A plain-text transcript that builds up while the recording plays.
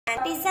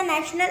What is the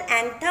national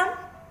anthem?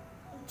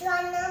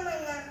 Jana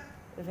Mana.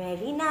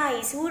 Very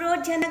nice. Who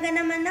wrote Jana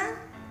Gana Mana?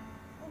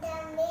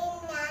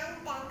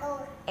 Rabindranath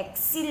Tagore.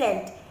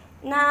 Excellent.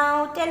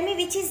 Now tell me,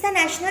 which is the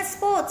national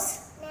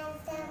sports?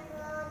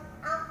 National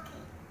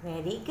hockey.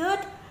 Very good.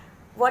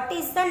 What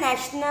is the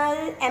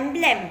national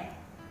emblem?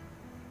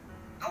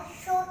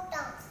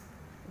 Ashota.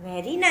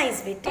 Very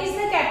nice, beta. What is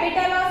the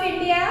capital of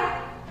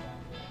India?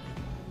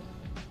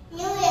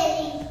 New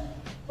Delhi.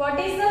 What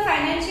is the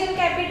financial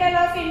capital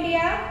of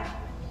India?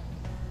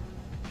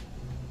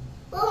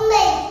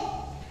 Mumbai.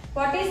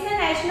 What is the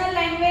national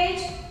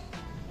language?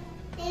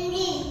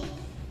 Hindi.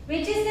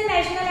 Which is the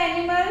national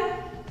animal?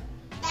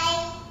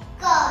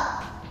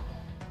 Tiger.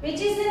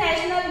 Which is the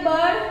national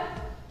bird?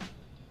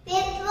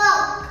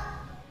 Peacock.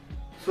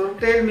 So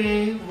tell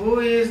me, who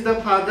is the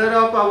father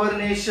of our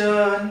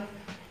nation?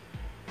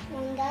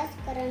 Mohandas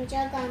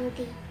Karamchand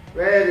Gandhi.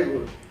 Very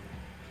good.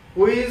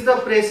 Who is the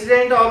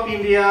president of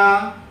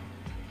India?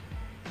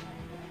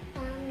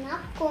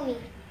 Ramnath Kovind.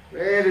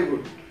 Very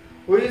good.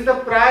 Who is the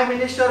prime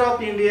minister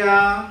of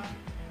India?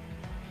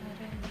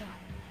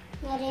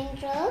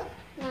 Narendra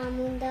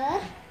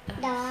Damodar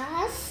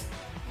Das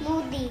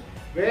Modi.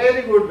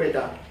 Very good,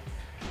 beta.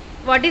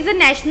 What is the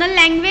national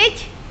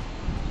language?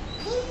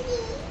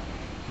 Hindi.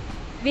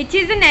 Which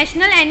is the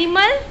national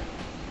animal?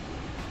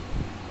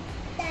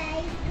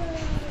 Tiger.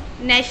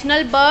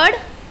 National bird?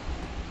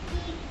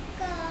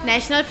 Peacock.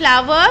 National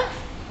flower?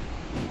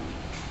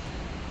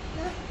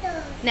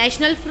 Lotus.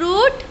 National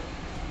fruit?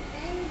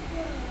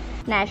 Mango.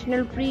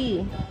 National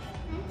tree?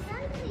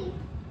 National tree.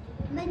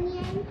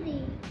 Banyan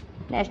tree.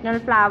 National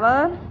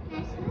flower?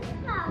 National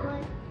flower.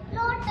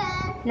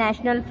 Lotus.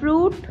 National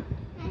fruit?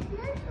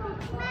 National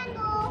fruit.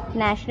 Mango.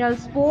 National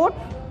sport?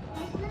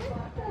 National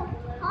sport.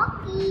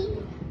 Hockey.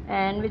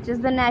 And which is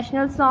the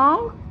national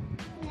song?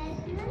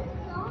 National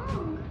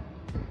song.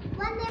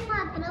 Vande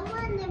Mataram.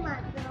 Vande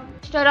Mataram.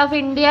 Minister of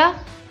India?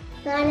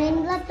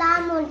 Narendra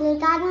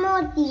Damodar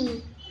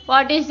Modi.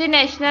 What is the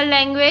national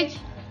language?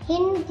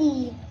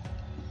 Hindi.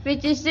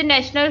 Which is the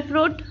national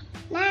fruit?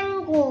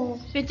 Mango.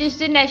 Which is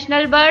the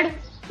national bird?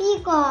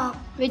 Peacock.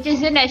 Which is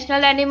the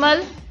national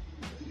animal?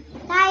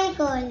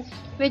 Tiger.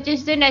 Which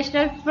is the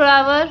national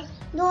flower?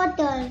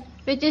 Lotus.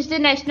 Which is the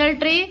national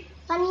tree?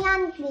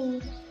 Banyan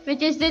tree.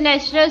 Which is the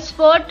national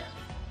sport?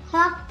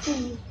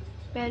 Hockey.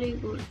 Very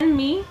good. Tell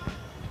me,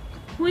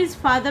 who is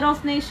father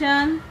of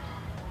nation?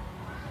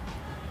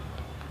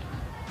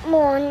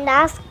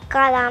 Mohandas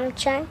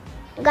Karamchand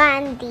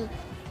Gandhi.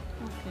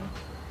 Okay.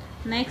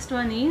 Next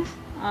one is,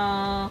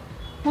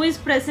 who is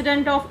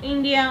president of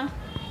India?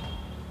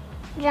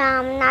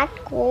 Ramnath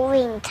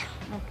Kovind.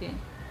 Okay.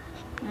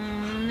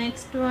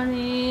 Next one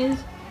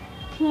is,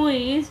 who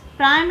is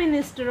prime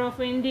minister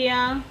of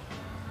India?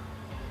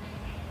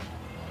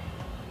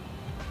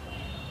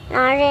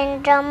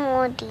 Narendra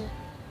Modi.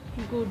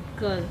 Good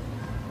girl.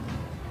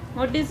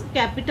 What is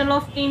capital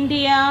of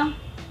India?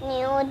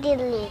 New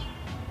Delhi.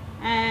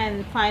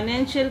 And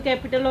financial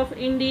capital of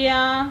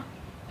India?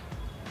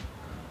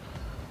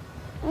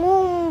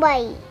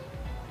 Mumbai.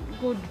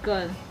 Good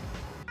girl.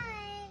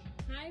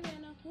 Hi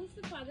Vienna, who's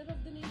the father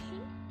of the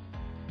nation?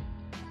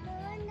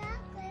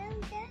 Mohandas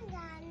Karamchand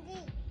Gandhi.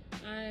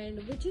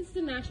 And which is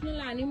the national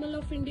animal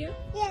of India?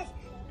 Yes.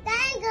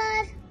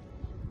 Tiger.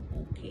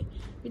 Okay.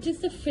 Which is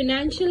the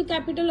financial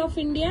capital of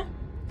India?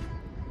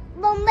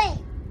 Bombay.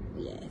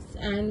 Yes.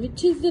 And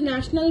which is the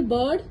national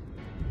bird?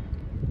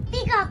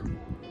 Peacock.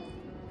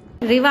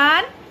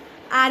 Rivan,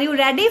 are you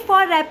ready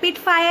for rapid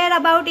fire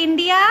about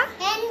India?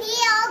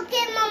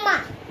 Okay,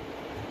 Mama.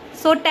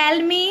 So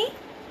tell me,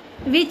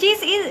 which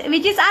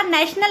is our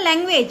national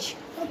language?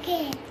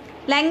 Okay.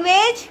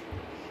 Language?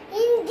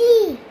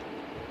 Hindi.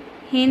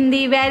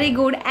 Hindi, very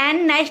good.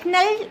 And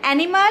national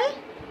animal?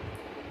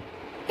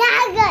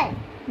 Tiger.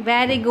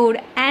 Very good.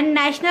 And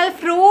national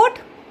fruit?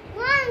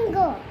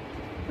 Mango.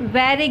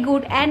 Very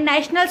good. And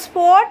national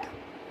sport?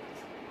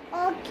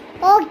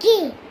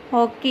 Okay.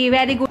 Okay,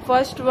 very good.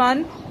 First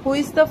one, who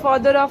is the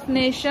father of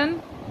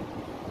nation?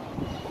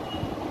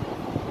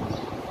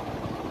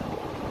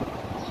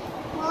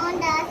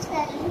 Mohandas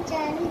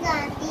Karamchand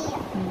Gandhi.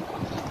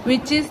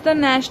 Which is the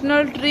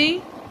national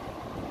tree?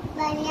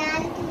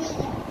 Banyan tree.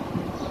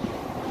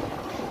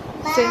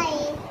 Say-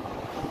 Bye.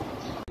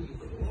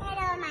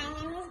 Hello, my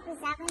name is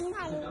Pusakun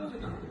Bhayu.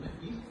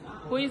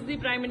 Who is the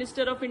prime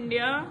minister of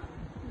India?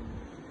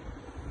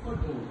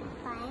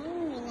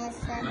 Prime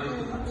Minister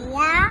of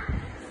India.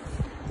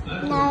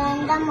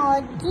 Narendra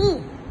Modi.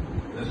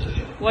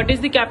 What is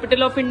the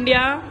capital of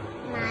India?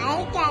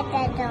 My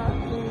capital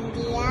of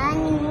India,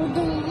 New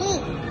Delhi.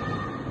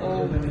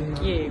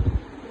 Okay.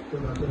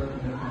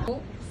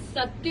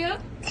 Satya.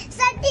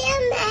 सत्य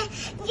में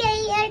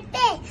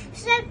जयते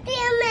सत्य